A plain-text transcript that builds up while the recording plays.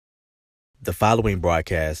The following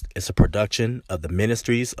broadcast is a production of the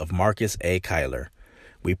Ministries of Marcus A. Kyler.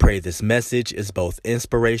 We pray this message is both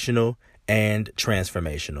inspirational and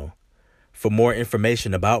transformational. For more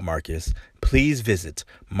information about Marcus, please visit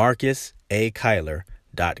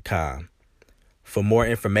marcusakyler.com. For more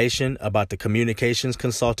information about the communications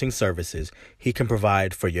consulting services he can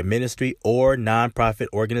provide for your ministry or nonprofit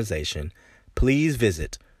organization, please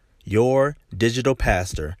visit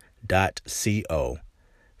yourdigitalpastor.co.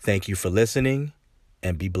 Thank you for listening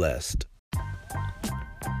and be blessed.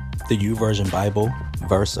 The YouVersion Bible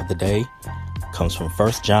verse of the day comes from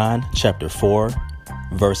 1 John chapter 4,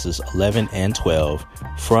 verses 11 and 12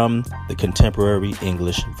 from the Contemporary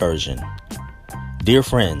English Version. Dear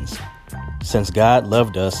friends, since God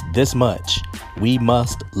loved us this much, we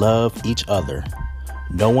must love each other.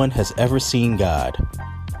 No one has ever seen God,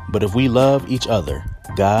 but if we love each other,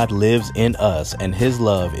 God lives in us and his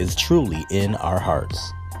love is truly in our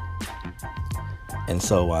hearts. And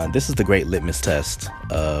so this is the great litmus test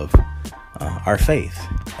of our faith.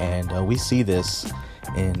 And we see this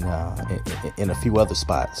in a few other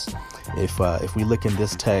spots. If we look in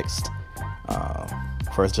this text,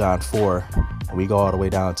 1 John 4, we go all the way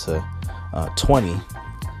down to 20, it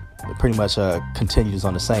pretty much continues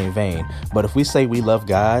on the same vein. But if we say we love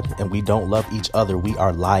God and we don't love each other, we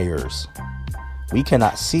are liars. We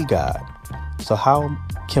cannot see God. So how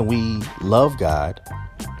can we love God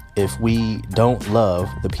if we don't love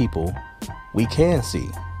the people we can see?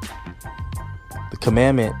 The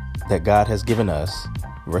commandment that God has given us,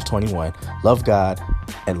 verse 21, love God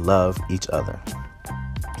and love each other.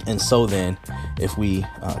 And so then, if we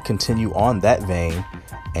continue on that vein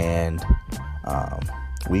and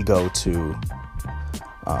we go to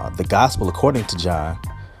the gospel according to John,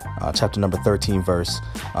 chapter number 13, verse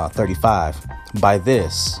 35, by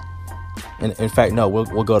this, in fact, no,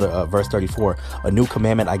 we'll go to verse 34. A new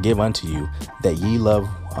commandment I give unto you, that ye love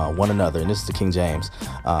one another. And this is the King James.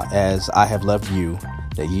 As I have loved you,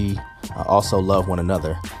 that ye also love one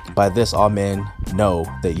another. By this all men know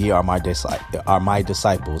that ye are my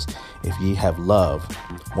disciples, if ye have love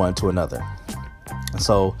one to another.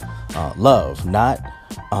 So love, not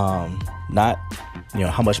how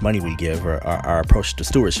much money we give or our approach to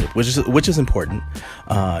stewardship, which is important,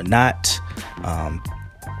 not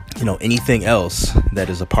anything else that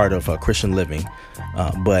is a part of Christian living,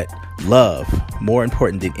 but love, more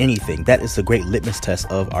important than anything. That is the great litmus test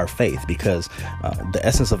of our faith, because the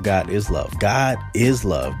essence of God is love. God is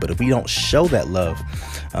love, but if we don't show that love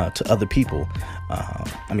to other people,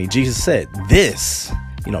 Jesus said this,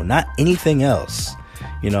 not anything else,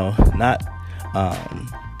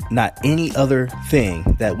 not any other thing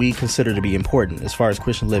that we consider to be important as far as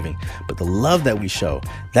Christian living, but the love that we show,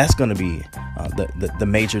 that's going to be the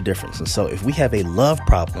major difference. And so if we have a love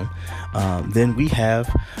problem, then we have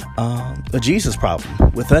a Jesus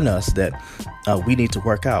problem within us that we need to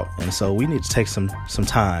work out. And so we need to take some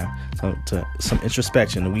time, some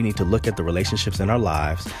introspection, and we need to look at the relationships in our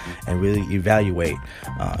lives and really evaluate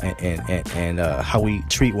and how we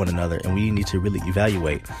treat one another. And we need to really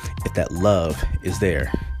evaluate if that love is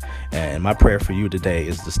there. And my prayer for you today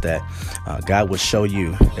is just that God will show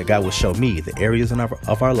you, that God will show me the areas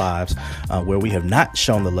of our lives where we have not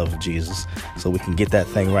shown the love of Jesus, so we can get that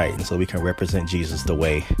thing right, and so we can represent Jesus the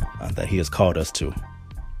way that he has called us to.